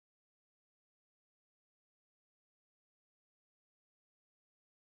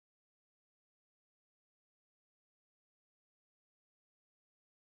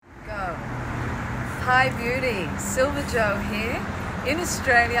Hi beauty, Silver Joe here in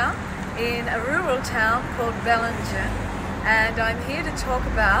Australia in a rural town called Guerlain, and I'm here to talk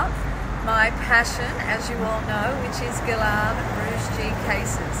about my passion, as you all know, which is Guerlain Rouge G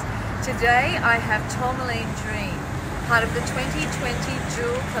cases. Today I have Tourmaline Dream, part of the 2020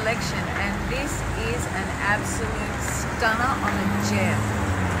 jewel collection, and this is an absolute stunner on a gem.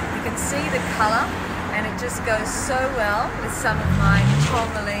 You can see the colour and it just goes so well with some of my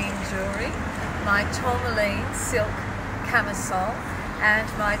Tourmaline jewellery, my Tourmaline silk camisole and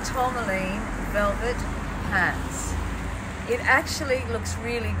my Tourmaline velvet pants. It actually looks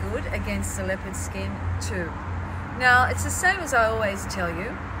really good against the leopard skin too. Now it's the same as I always tell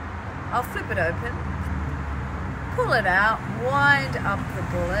you. I'll flip it open, pull it out, wind up the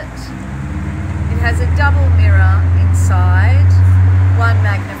bullet. It has a double mirror inside, one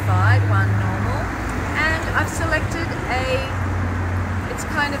magnified, one normal, and I've selected it's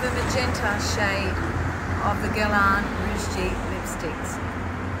kind of a magenta shade of the Guerlain Rouge G lipsticks.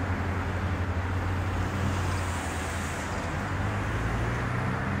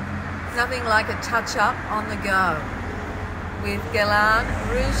 Nothing like a touch-up on the go with Guerlain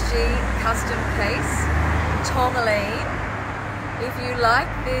Rouge G custom case, Tourmaline. If you like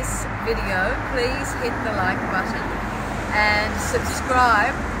this video, please hit the like button and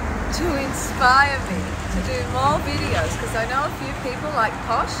subscribe to inspire me to do more videos, because I know a few people like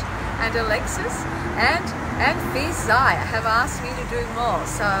Posh and Alexis and Fierce Zai have asked me to do more.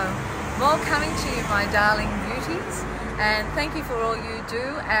 So more coming to you, my darling beauties. And thank you for all you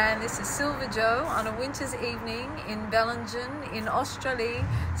do. And this is Silver Joe on a winter's evening in Guerlain in Australia,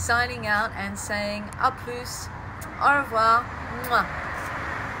 signing out and saying a plus, au revoir, mwah.